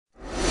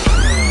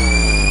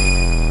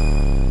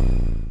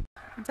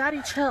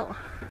Daddy, chill.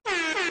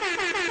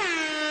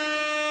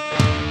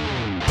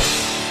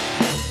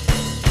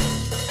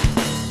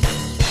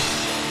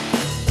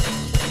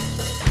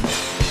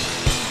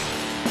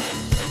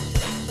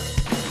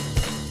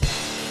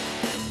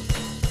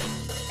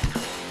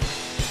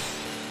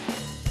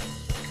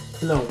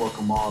 Hello and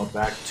welcome all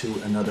back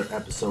to another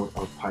episode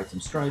of Pipes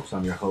and Stripes.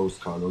 I'm your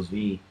host, Carlos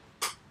V.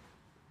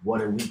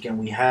 What a weekend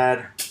we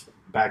had.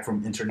 Back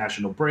from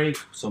international break.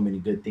 So many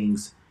good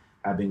things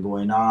have been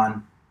going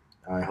on.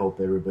 I hope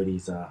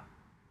everybody's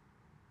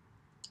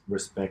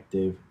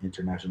respective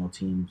international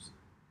teams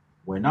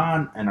went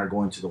on and are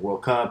going to the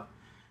World Cup.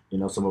 You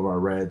know, some of our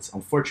Reds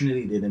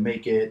unfortunately didn't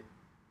make it.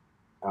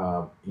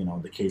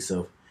 The case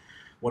of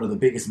one of the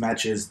biggest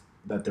matches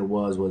that there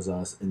was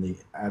in the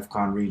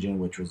AFCON region,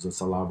 which was the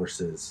Salah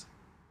versus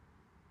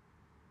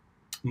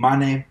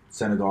Mane,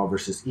 Senegal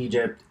versus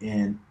Egypt,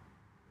 and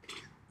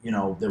they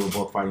were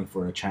both fighting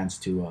for a chance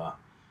to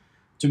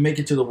make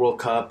it to the World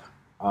Cup.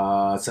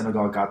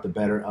 Senegal got the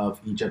better of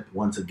Egypt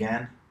once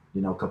again.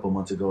 A couple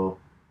months ago,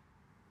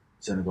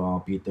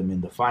 Senegal beat them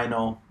in the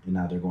final, and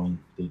now they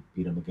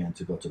beat them again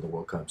to go to the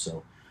World Cup.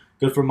 So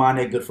good for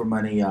Mane, good for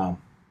money.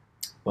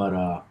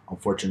 But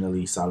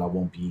unfortunately, Salah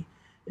won't be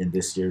in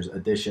this year's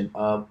edition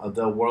of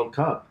the World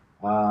Cup.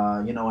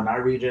 In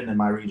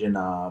my region,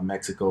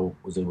 Mexico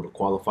was able to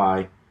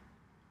qualify,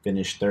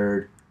 finish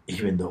third,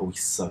 even though we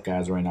suck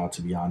ass right now,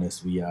 to be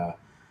honest.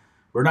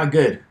 We're not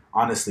good,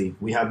 honestly.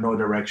 We have no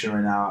direction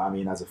right now. I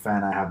mean, as a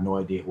fan, I have no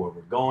idea where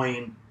we're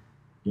going.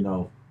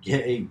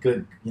 Get a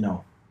good,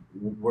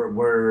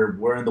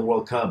 we're in the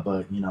World Cup,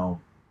 but,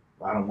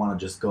 I don't want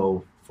to just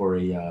go for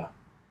a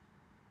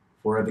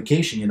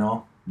vacation,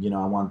 I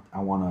want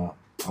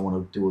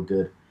to do a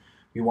good.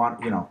 We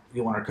want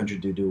our country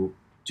to do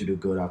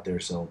good out there.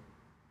 So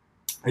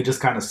it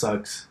just kind of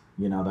sucks,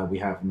 that we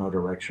have no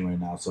direction right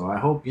now. So I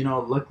hope,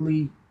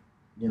 luckily,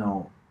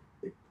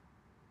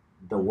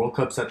 the World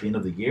Cup's at the end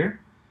of the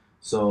year.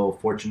 So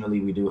fortunately,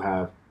 we do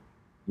have,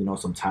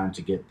 some time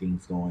to get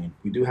things going.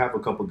 We do have a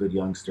couple good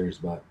youngsters,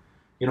 but,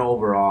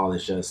 overall,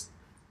 it's just,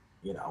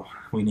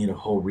 we need a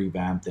whole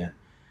revamp. And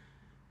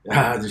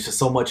there's just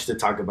so much to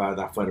talk about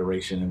that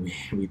federation, and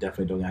we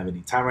definitely don't have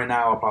any time right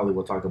now.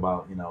 We'll talk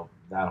about,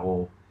 that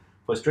whole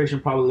frustration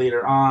probably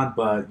later on.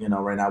 But,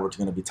 right now we're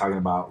going to be talking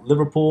about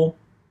Liverpool,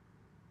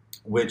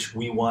 which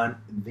we won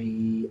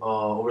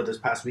over this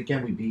past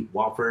weekend. We beat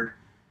Watford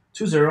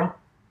 2-0.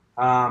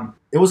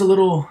 It was a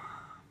little,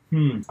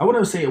 I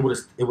wouldn't say it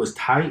was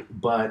tight,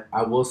 but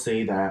I will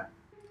say that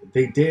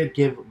they did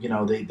give,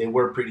 they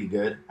were pretty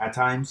good at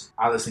times.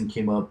 Alisson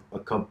came up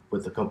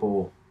with a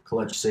couple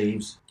clutch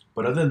saves.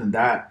 But other than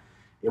that,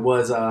 it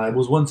was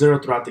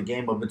 1-0 throughout the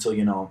game up until,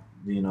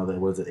 there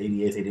was the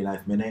 88th,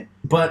 89th minute.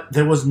 But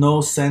there was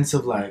no sense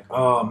of like,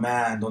 oh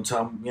man, don't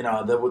tell me,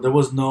 there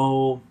was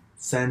no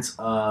sense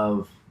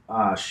of,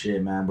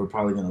 shit, man, we're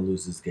probably going to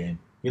lose this game.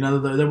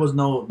 There was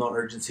no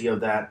urgency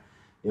of that.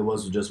 It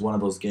was just one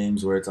of those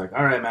games where it's like,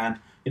 all right,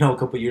 man, a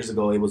couple years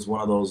ago, it was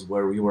one of those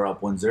where we were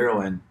up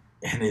 1-0 and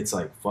it's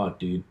like, fuck,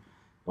 dude.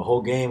 The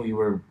whole game we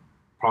were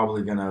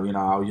probably going to,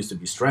 I used to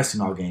be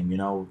stressing all game,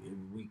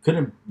 we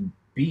couldn't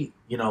beat,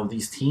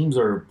 these teams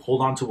or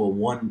hold on to a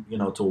one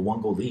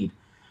goal lead,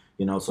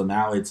 so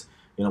now it's,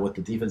 with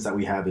the defense that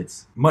we have,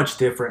 it's much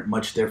different.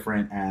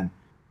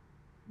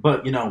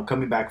 But,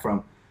 coming back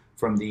from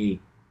the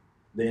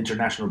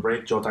international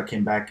break, Jota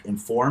came back in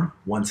form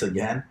once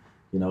again.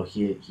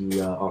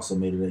 He also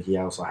made it. He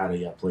also had a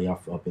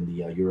playoff up in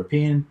the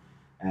European,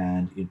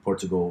 and in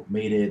Portugal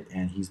made it,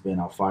 and he's been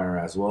on fire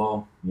as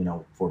well,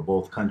 for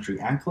both country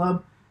and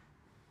club.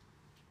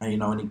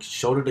 And, and he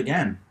showed it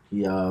again.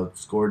 He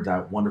scored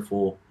that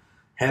wonderful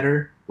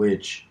header,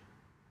 which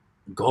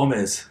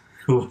Gomez,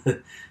 who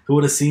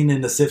would have seen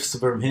in assists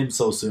from him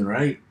so soon,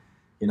 right?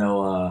 It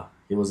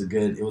was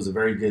a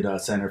very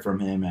good center from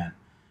him, and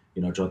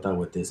Jota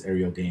with this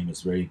aerial game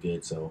is very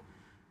good. So,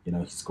 he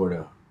scored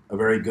a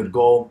very good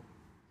goal,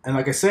 and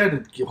like I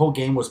said, the whole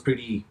game was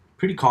pretty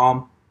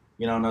calm.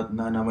 Not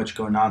much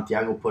going on.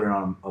 Thiago put it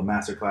on a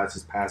masterclass.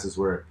 His passes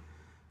were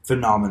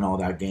phenomenal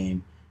that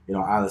game.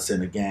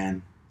 Alisson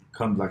again.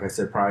 Like I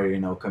said prior,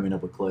 coming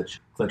up with clutch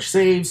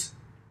saves,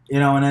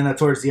 and then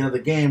towards the end of the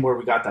game where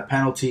we got that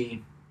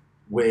penalty,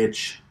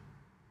 which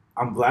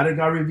I'm glad it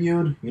got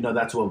reviewed.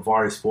 That's what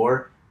VAR is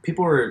for.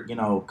 People were,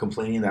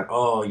 complaining that,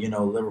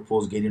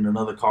 Liverpool's getting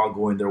another call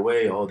going their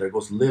way. Oh, there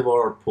goes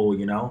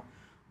Liverpool,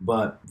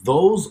 But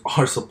those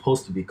are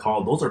supposed to be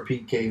called. Those are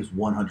PKs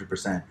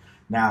 100%.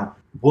 Now,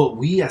 what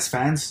we as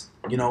fans,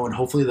 and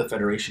hopefully the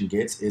federation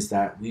gets is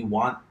that we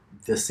want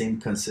the same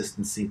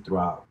consistency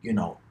throughout,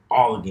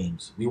 all the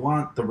games. We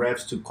want the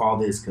refs to call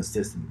this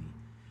consistently.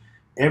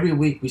 Every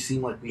week we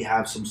seem like we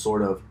have some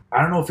sort of,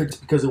 I don't know if it's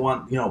because they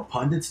want,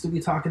 pundits to be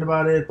talking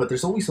about it, but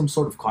there's always some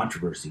sort of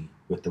controversy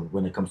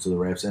when it comes to the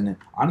refs, and it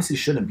honestly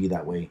shouldn't be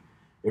that way.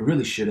 It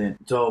really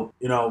shouldn't. So,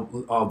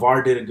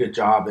 VAR did a good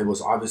job. It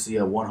was obviously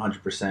a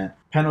 100%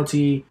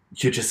 penalty.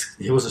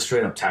 It was a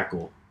straight up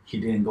tackle. He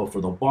didn't go for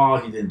the ball.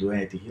 He didn't do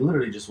anything. He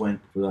literally just went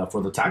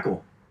for the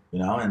tackle,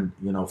 and,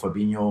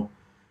 Fabinho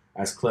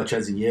as clutch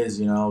as he is,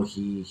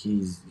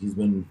 he's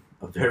been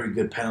a very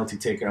good penalty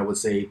taker. I would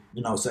say,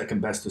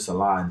 second best to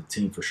Salah in the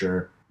team for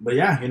sure. But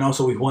yeah,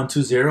 so we won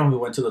 2-0. We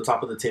went to the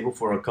top of the table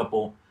for a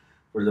couple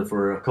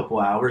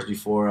hours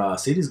before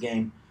City's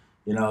game.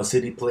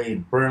 City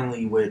played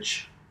Burnley,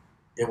 which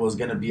it was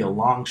going to be a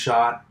long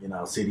shot.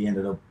 City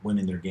ended up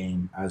winning their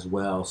game as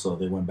well, so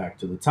they went back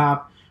to the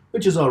top,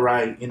 which is all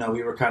right.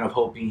 We were kind of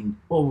hoping,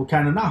 well, we're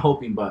kind of not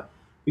hoping, but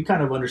we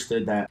kind of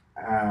understood that,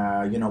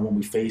 when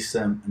we face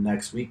them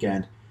next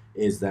weekend,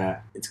 is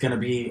that it's going to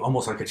be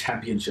almost like a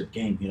championship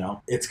game.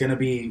 It's going to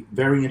be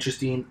very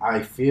interesting.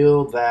 I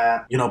feel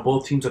that,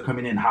 both teams are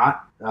coming in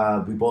hot.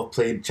 We both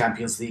played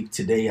Champions League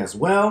today as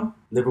well.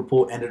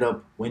 Liverpool ended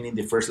up winning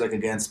the first leg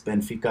against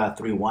Benfica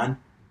 3-1.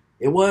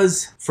 It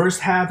was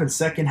first half and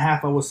second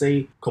half, I would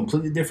say,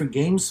 completely different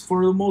games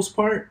for the most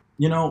part.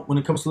 When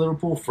it comes to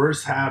Liverpool,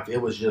 first half,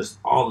 it was just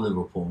all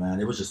Liverpool, man.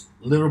 It was just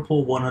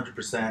Liverpool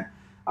 100%.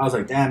 I was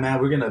like, damn,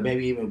 man, we're going to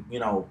maybe even,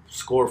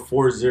 score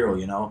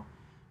 4-0,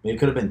 Maybe it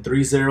could have been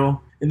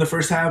 3-0. In the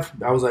first half,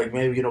 I was like,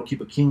 maybe,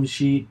 keep a clean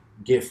sheet,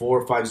 get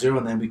 4-5-0,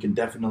 and then we can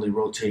definitely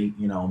rotate,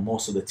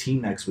 most of the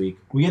team next week.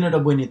 We ended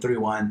up winning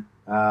 3-1.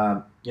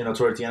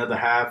 Towards the end of the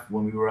half,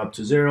 when we were up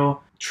 2-0,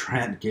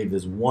 Trent gave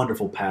this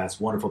wonderful pass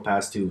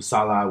to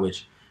Salah,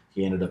 which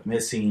he ended up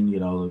missing.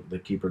 The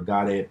keeper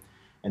got it.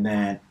 And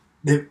then,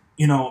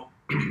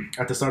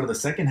 at the start of the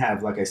second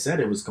half, like I said,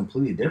 it was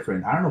completely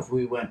different. I don't know if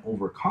we went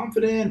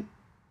overconfident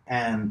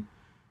and,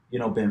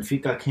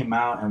 Benfica came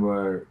out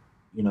and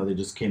they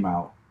just came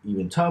out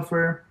even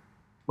tougher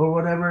or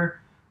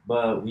whatever.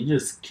 But we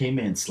just came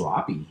in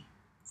sloppy,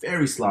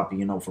 very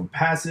sloppy, from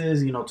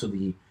passes,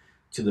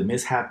 to the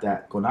mishap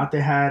that Konate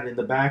had in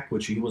the back,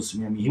 which he was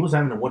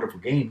having a wonderful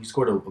game. He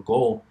scored a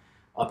goal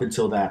up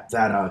until that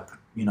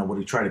what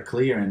he tried to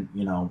clear and,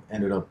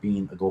 ended up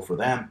being a goal for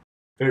them.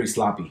 Very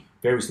sloppy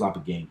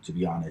game, to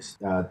be honest.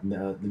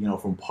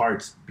 From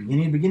parts,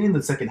 beginning of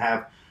the second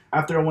half,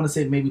 after I want to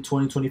say maybe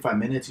 20, 25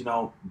 minutes,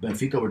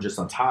 Benfica were just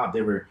on top.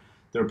 They were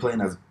playing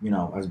as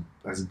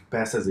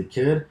best as they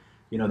could.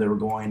 They were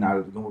going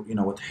out,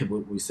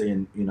 what we say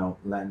in,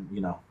 Latin,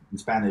 in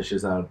Spanish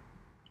is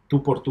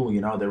tú por tú,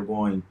 they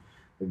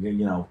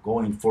were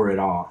going for it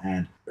all.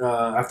 And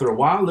after a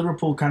while,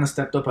 Liverpool kind of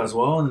stepped up as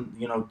well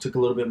and, took a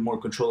little bit more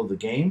control of the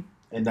game.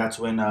 And that's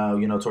when,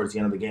 towards the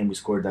end of the game, we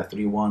scored that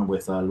 3-1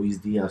 with Luis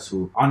Diaz,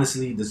 who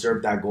honestly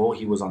deserved that goal.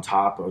 He was on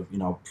top of,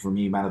 for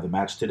me, man of the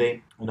match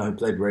today. He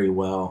played very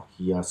well.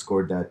 He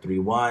scored that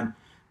 3-1,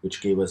 which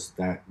gave us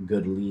that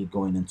good lead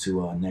going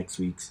into next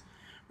week's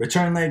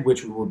return leg,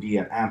 which will be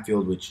at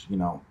Anfield, which,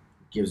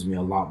 gives me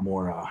a lot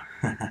more,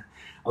 a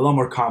lot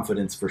more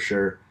confidence for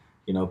sure.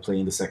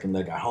 Playing the second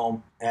leg at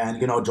home, and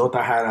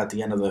Jota had at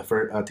the end of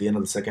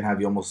the second half,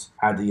 he almost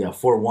had the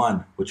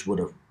 4-1, which would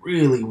have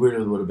really would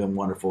have been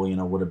wonderful.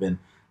 Would have been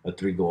a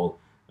three goal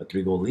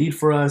lead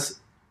for us,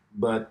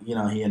 but he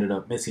ended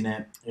up missing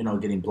it.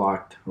 Getting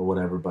blocked or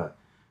whatever. But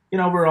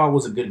overall, it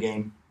was a good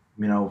game.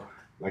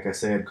 Like I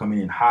said, coming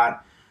in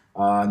hot.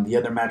 The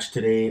other match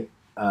today,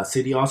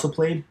 City also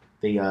played.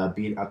 They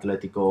beat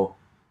Atletico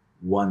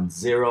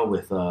 1-0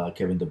 with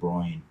Kevin De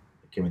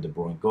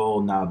Bruyne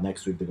goal. Now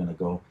next week they're gonna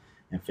go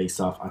and face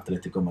off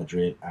Atletico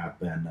Madrid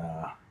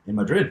in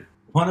Madrid.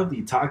 One of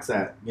the talks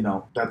that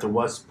that there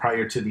was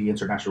prior to the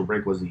international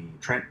break was the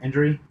Trent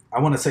injury. I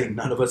want to say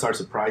none of us are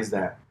surprised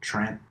that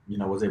Trent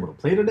was able to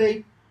play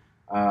today.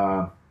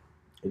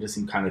 It just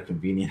seemed kind of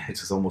convenient. It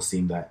just almost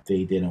seemed that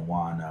they didn't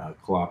want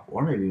Klopp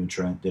or maybe even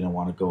Trent didn't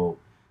want to go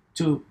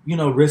to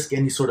risk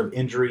any sort of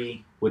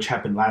injury, which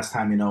happened last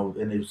time.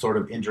 Any sort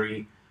of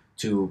injury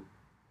to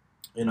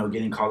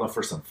getting called up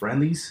for some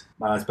friendlies,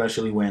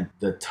 especially when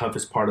the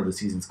toughest part of the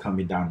season's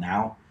coming down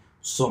now.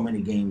 So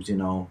many games, we're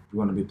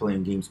going to be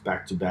playing games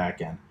back to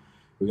back, and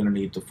we're going to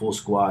need the full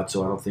squad.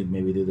 So I don't think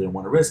maybe they didn't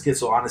want to risk it.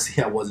 So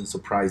honestly, I wasn't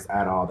surprised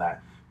at all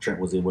that Trent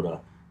was able to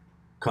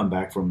come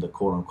back from the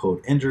quote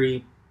unquote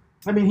injury.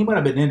 I mean, he might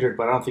have been injured,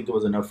 but I don't think it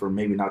was enough for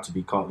maybe not to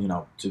be called,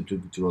 to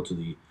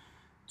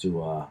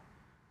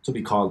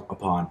be called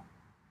upon.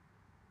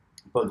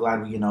 But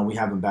glad we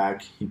have him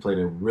back. He played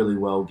a really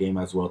well game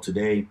as well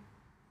today.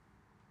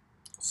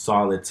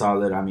 Solid.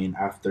 I mean,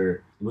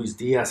 after Luis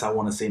Diaz, I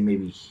want to say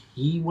maybe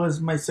he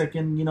was my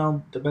second,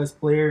 the best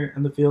player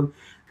in the field.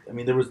 I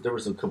mean, there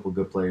was a couple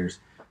good players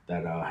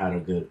that had a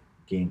good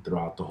game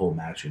throughout the whole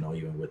match.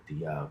 Even with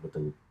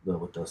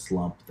the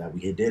slump that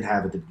we did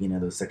have at the beginning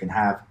of the second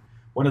half.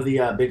 One of the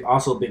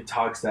big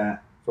talks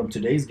that from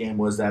today's game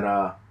was that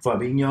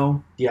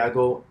Fabinho,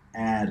 Thiago,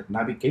 and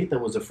Naby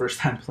Keita was the first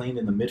time playing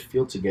in the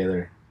midfield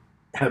together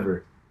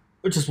ever,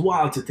 which is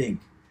wild to think.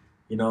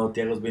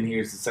 Thiago's been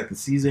here since the second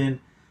season.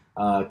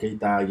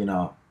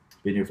 Keita,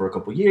 been here for a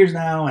couple years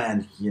now,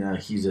 and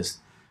he's just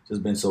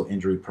been so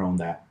injury prone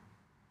that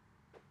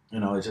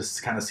it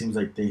just kind of seems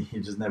like they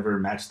just never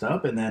matched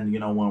up. And then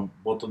when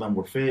both of them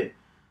were fit,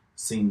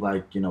 seemed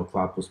like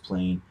Klopp was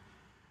playing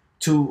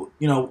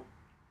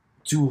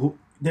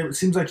it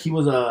seems like he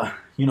was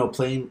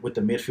playing with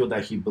the midfield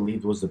that he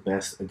believed was the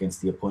best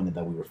against the opponent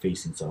that we were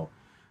facing. So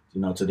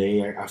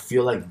Today I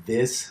feel like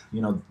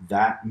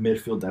that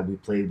midfield that we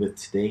played with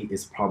today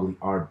is probably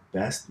our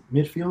best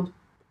midfield.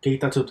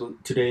 Keita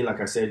today,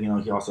 like I said,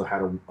 he also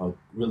had a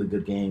really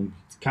good game.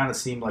 It kind of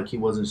seemed like he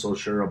wasn't so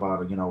sure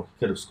about it. He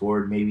could have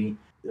scored maybe.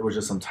 There was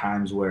just some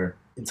times where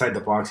inside the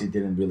box he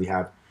didn't really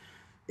have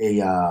he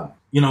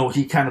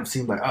kind of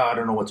seemed like, oh, I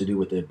don't know what to do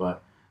with it.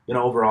 But,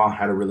 overall,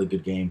 had a really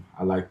good game.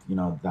 I liked,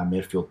 that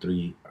midfield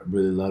three. I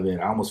really love it.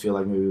 I almost feel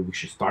like maybe we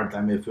should start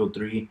that midfield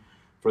three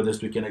for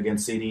this weekend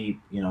against City.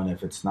 And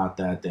if it's not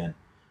that, then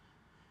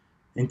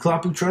in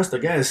Klopp we trust, I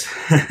guess.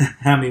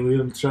 I mean, we've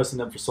been trusting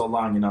them for so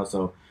long,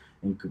 so.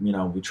 And,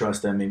 we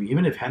trust them. Maybe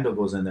even if Hendo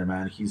goes in there,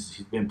 man,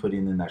 he's been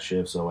putting in that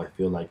shift. So I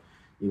feel like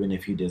even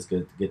if he does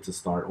get to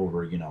start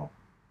over,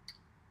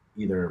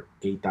 either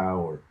Keita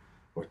or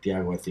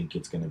Thiago, I think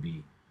it's gonna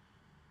be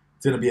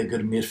a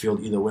good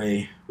midfield either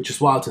way. Which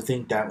is wild to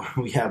think that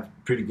we have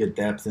pretty good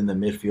depth in the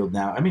midfield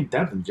now. I mean,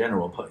 depth in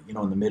general, but in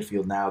the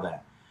midfield now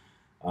that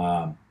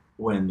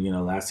when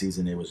last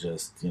season it was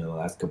just the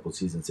last couple of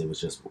seasons it was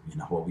just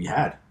what we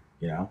had.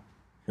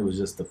 It was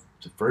just the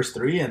first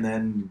three, and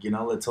then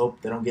let's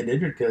hope they don't get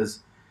injured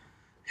because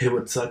it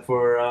would suck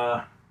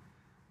for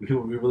we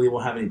really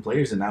won't have any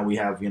players, and now we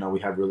have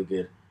really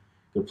good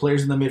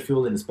players in the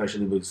midfield, and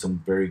especially with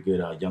some very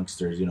good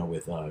youngsters.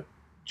 With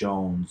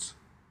Jones,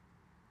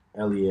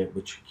 Elliott,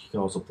 which he can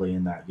also play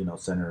in that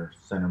center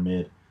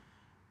mid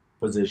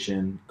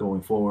position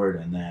going forward,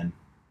 and then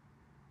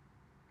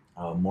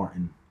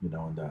Morton,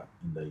 the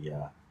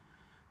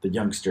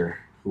youngster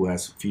who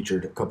has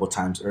featured a couple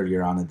times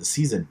earlier on in the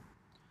season.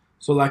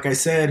 So, like I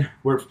said,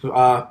 we're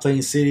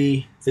playing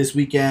City this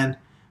weekend,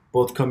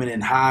 both coming in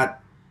hot.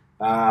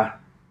 Uh,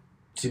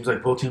 Seems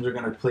like both teams are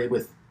going to play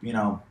with,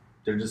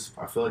 they're just,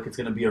 I feel like it's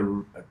going to be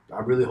I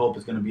really hope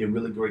it's going to be a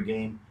really great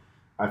game.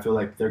 I feel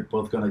like they're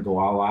both going to go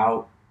all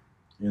out,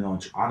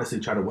 honestly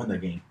try to win the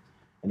game.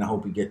 And I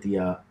hope we get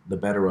the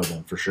better of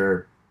them for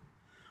sure.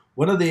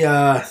 One of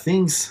the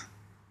things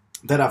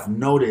that I've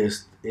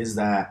noticed is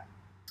that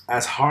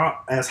as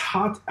hot as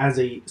hot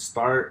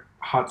start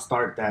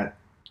that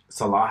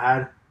Salah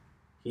had,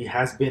 he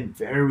has been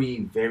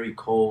very, very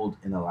cold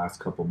in the last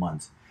couple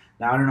months.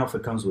 Now I don't know if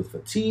it comes with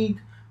fatigue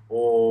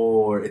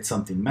or it's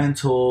something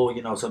mental,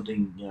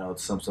 something,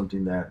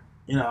 something that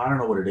I don't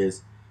know what it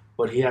is,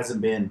 but he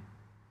hasn't been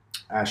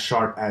as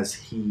sharp as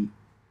he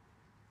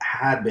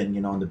had been,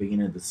 in the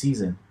beginning of the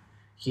season.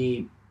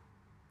 He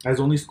has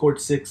only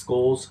scored 6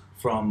 goals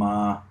from,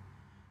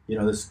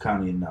 this is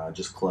counting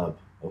just club,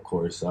 of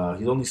course.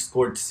 He's only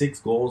scored 6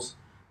 goals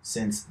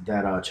since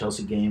that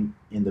Chelsea game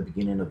in the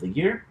beginning of the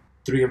year.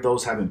 3 of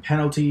those have been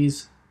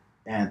penalties,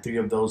 and 3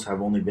 of those have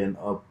only been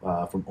up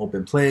from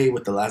open play.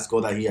 With the last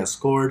goal that he has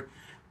scored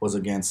was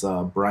against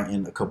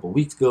Brighton a couple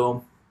weeks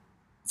ago.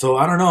 So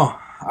I don't know.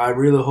 I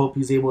really hope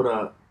he's able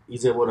to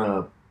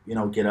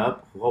get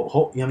up.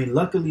 I mean,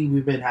 luckily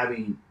we've been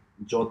having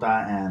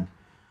Jota and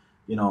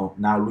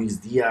now Luis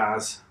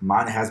Diaz.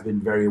 Mane has been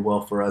very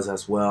well for us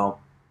as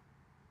well.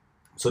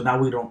 So now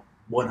we don't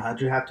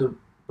 100 have to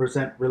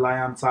percent rely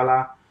on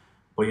Salah.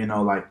 But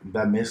like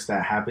that miss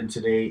that happened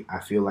today, I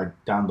feel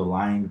like down the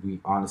line we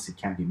honestly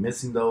can't be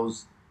missing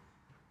those.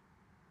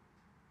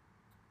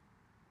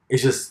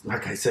 It's just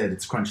like I said,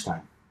 it's crunch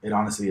time. It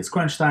honestly is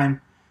crunch time.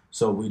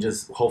 So we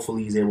just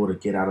hopefully he's able to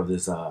get out of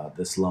this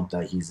slump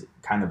that he's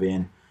kind of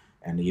in,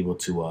 and able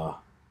to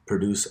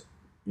produce,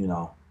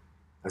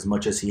 as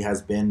much as he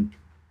has been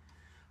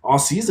all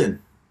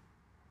season.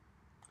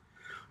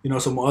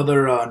 Some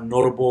other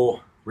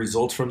notable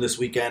results from this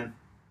weekend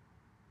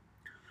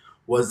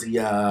was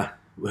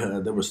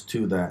there was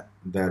 2 that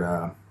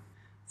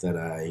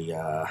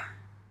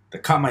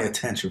caught my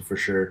attention for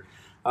sure.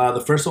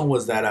 The first one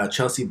was that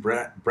Chelsea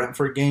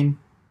Brentford game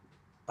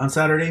on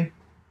Saturday.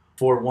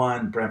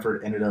 4-1,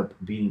 Brentford ended up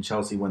beating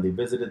Chelsea when they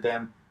visited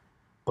them.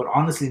 But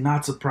honestly,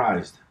 not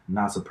surprised.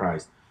 Not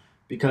surprised.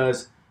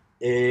 Because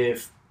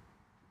if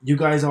you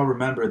guys all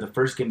remember the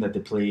first game that they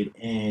played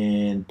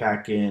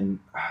back in,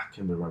 I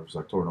can't remember if it was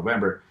October,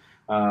 November,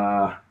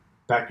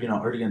 back,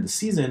 early in the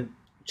season,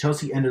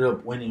 Chelsea ended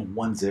up winning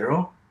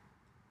 1-0.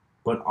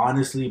 But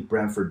honestly,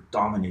 Brentford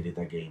dominated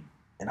that game.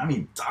 And I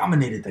mean,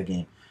 dominated that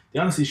game. They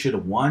honestly should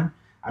have won.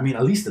 I mean,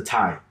 at least a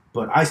tie.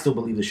 But I still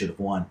believe they should have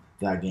won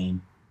that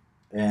game.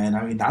 And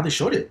I mean, now they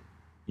showed it.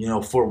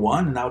 4-1.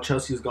 And now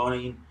Chelsea's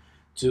going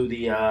to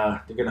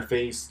they're going to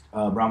face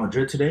Real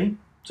Madrid today.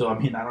 So, I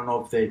mean, I don't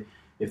know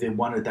if they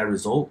wanted that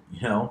result,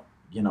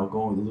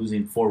 going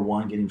losing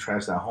 4-1, getting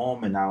trashed at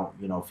home, and now,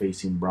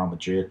 facing Real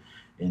Madrid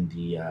in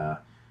the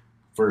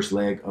first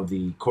leg of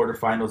the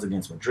quarterfinals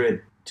against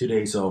Madrid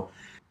today. So,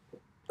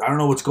 I don't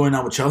know what's going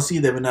on with Chelsea.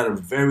 They've been at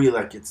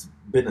a it's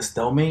been a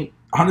stalemate.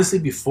 Honestly,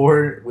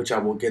 before, which I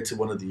will get to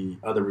one of the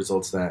other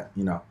results that,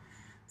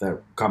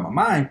 that caught my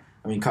mind,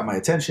 caught my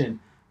attention.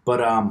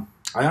 But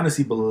I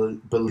honestly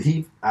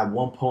believe at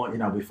one point,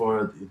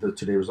 before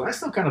today result, I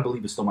still kind of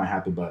believe it still might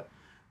happen, but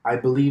I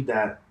believe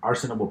that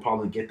Arsenal will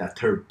probably get that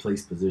third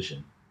place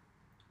position.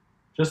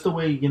 Just the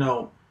way,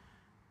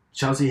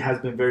 Chelsea has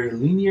been very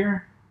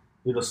linear,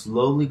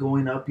 slowly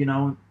going up,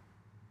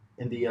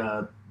 in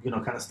the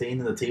kind of staying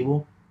in the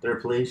table,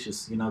 third place,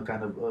 just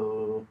kind of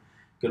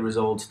good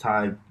results,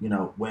 tie,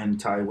 win,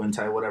 tie,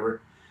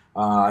 whatever.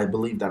 I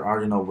believe that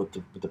Arsenal with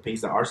the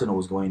pace that Arsenal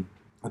was going,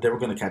 they were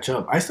going to catch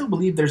up. I still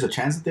believe there's a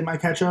chance that they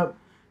might catch up.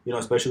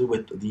 Especially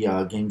with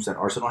the games that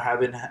Arsenal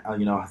have in,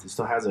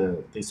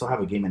 they still have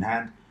a game in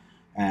hand,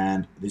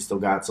 and they still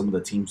got some of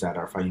the teams that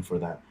are fighting for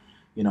that,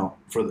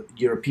 for the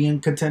European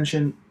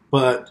contention.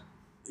 But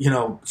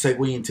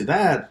segueing into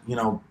that,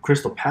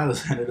 Crystal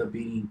Palace ended up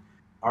beating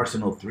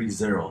Arsenal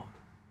 3-0,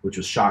 which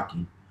was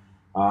shocking.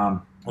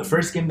 The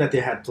first game that they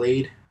had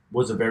played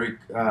was a very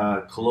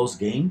close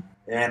game,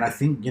 and I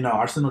think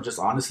Arsenal just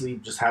honestly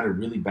just had a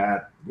really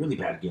bad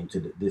game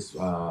to this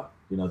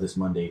this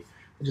Monday.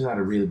 They just had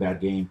a really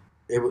bad game.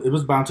 It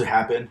was bound to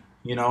happen.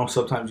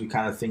 Sometimes you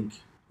kind of think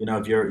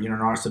if you're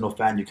an Arsenal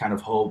fan, you kind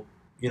of hope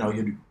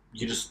you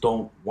just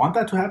don't want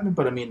that to happen.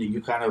 But I mean,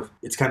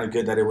 it's kind of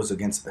good that it was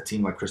against a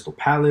team like Crystal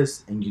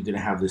Palace, and you didn't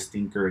have this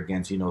stinker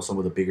against some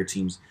of the bigger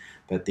teams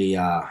that they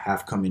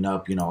have coming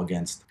up.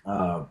 Against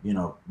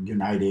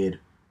United,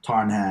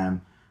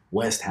 Tottenham,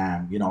 West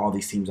Ham. All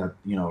these teams that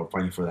are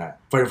fighting for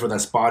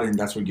that spot, and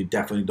that's where you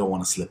definitely don't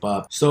want to slip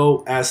up.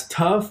 So as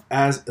tough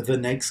as the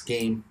next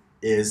game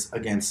is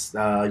against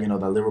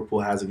that Liverpool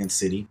has against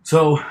City.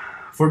 So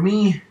for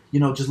me,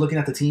 just looking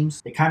at the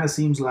teams, it kind of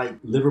seems like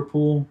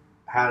Liverpool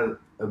had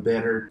a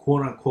better,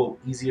 quote unquote,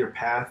 easier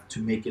path to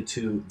make it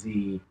to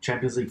the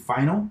Champions League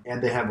final,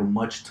 and they have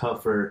much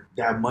tougher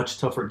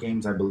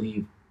games, I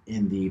believe,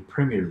 in the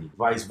Premier League.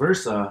 Vice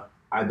versa,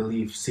 I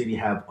believe City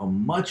have a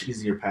much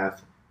easier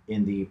path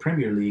in the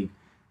Premier League,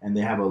 and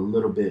they have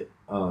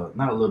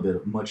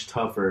much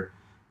tougher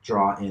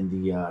draw in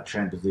the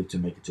Champions League to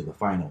make it to the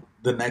final.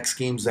 The next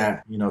games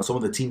that some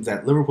of the teams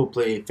that Liverpool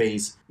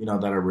face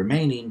that are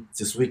remaining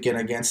this weekend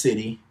against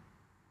City.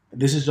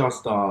 This is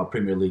just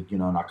Premier League,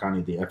 not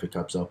counting the FA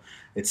Cup. So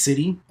it's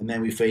City, and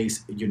then we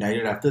face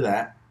United after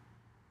that.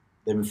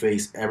 Then we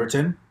face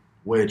Everton,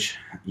 which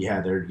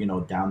they're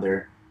down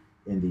there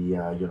in the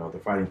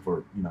they're fighting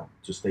for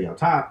to stay on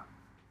top.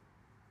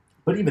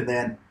 But even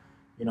then,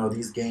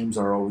 these games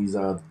are always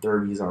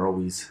derbies are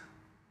always.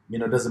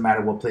 It doesn't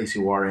matter what place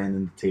you are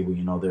in the table.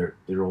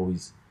 They're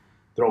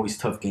always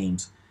tough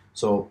games.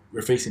 So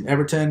we're facing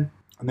Everton,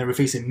 and then we're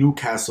facing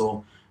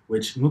Newcastle,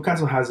 which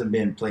Newcastle hasn't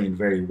been playing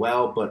very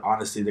well. But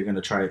honestly, they're going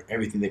to try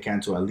everything they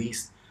can to at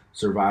least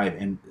survive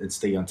and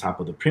stay on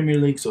top of the Premier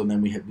League. So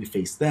then we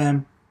face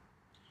them.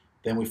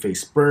 Then we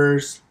face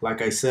Spurs.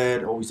 Like I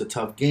said, always a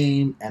tough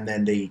game. And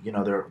then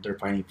they're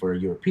fighting for a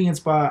European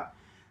spot.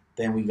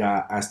 Then we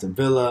got Aston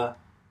Villa,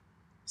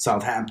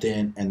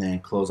 Southampton, and then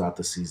close out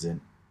the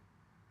season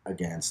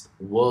against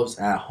Wolves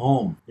at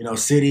home.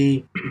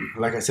 City,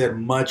 like I said,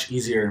 much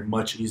easier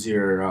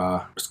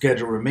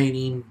schedule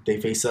remaining.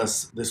 They face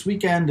us this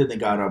weekend, and they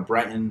got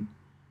Brighton.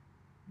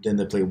 Then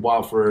they play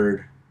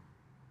Watford,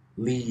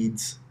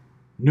 Leeds,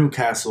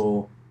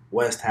 Newcastle,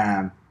 West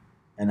Ham,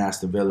 and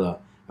Aston Villa.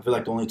 I feel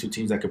like the only two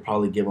teams that could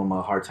probably give them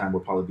a hard time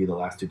would probably be the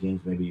last two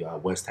games, maybe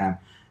West Ham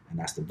and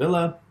Aston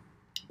Villa.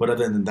 But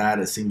other than that,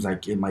 it seems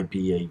like it might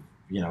be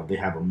they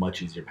have a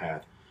much easier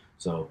path.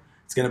 So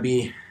it's going to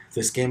be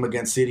this game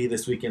against City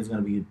this weekend is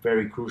going to be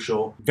very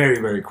crucial,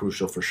 very, very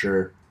crucial for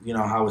sure.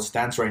 How it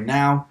stands right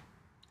now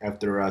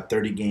after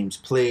 30 games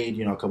played.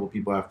 A couple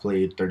people have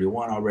played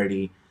 31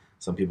 already.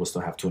 Some people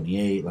still have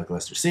 28, like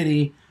Leicester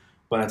City.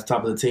 But at the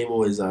top of the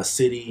table is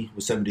City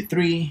with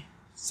 73.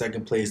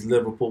 Second place,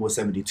 Liverpool with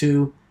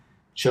 72.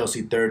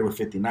 Chelsea third with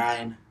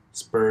 59.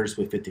 Spurs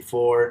with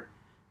 54.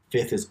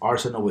 Fifth is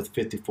Arsenal with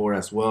 54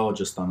 as well,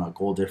 just on a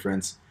goal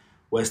difference.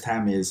 West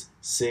Ham is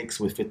 6th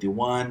with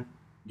 51.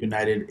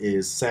 United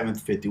is 7th,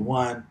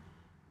 51.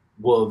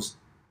 Wolves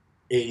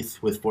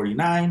 8th with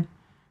 49.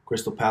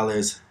 Crystal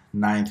Palace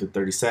 9th with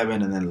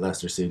 37. And then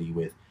Leicester City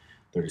with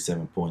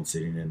 37 points,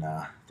 sitting in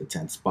the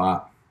 10th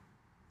spot.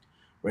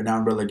 Right now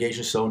in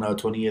relegation zone,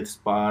 20th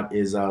spot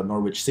is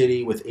Norwich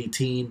City with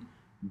 18.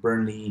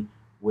 Burnley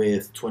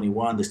with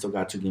 21. They still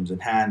got 2 games in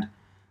hand.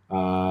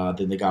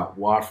 Then they got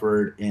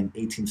Watford in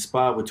 18th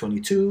spot with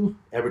 22.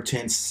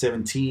 Everton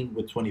 17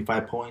 with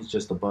 25 points,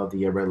 just above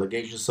the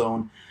relegation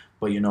zone.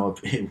 But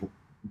if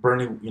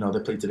Burnley, they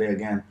play today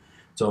again.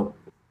 So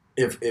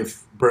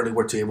if Burnley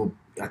were to able,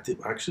 I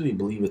actually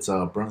believe it's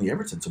Burnley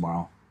Everton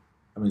tomorrow.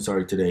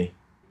 Today.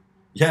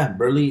 Yeah,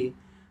 Burnley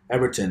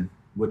Everton,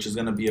 which is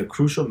going to be a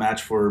crucial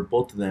match for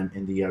both of them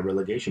in the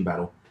relegation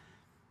battle.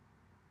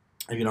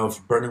 And,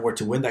 if Burnley were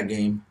to win that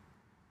game,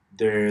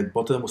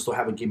 both of them will still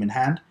have a game in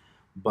hand,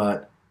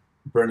 but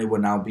Burnley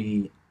will now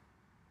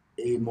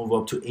move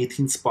up to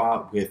 18th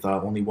spot with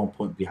only 1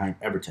 point behind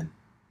Everton.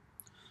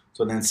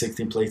 So then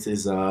 16th place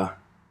is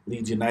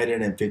Leeds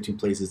United, and 15th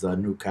place is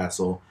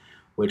Newcastle,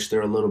 which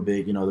they're a little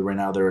bit, right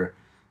now they're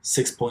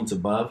 6 points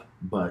above,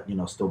 but,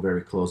 still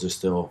very close. There's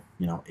still,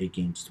 8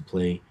 games to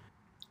play.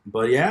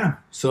 But yeah,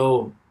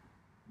 so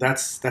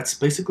that's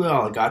basically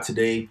all I got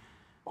today.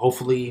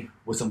 Hopefully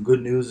with some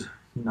good news,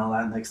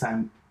 next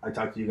time I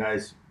talk to you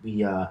guys,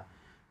 we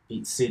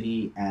beat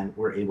City and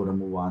we're able to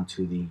move on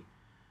to the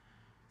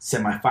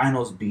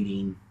semifinals,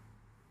 beating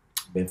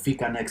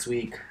Benfica next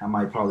week. I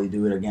might probably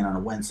do it again on a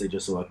Wednesday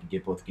just so I can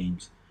get both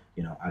games,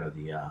 out of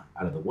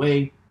the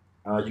way.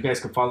 You guys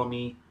can follow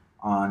me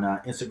on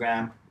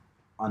Instagram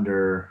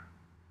under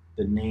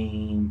the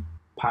name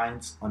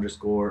pints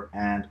underscore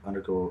and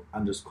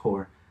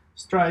underscore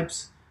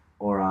stripes,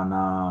 or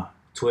on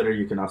Twitter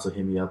you can also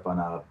hit me up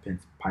on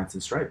pints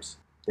and stripes.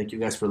 Thank you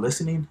guys for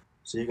listening.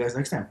 See you guys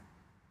next time.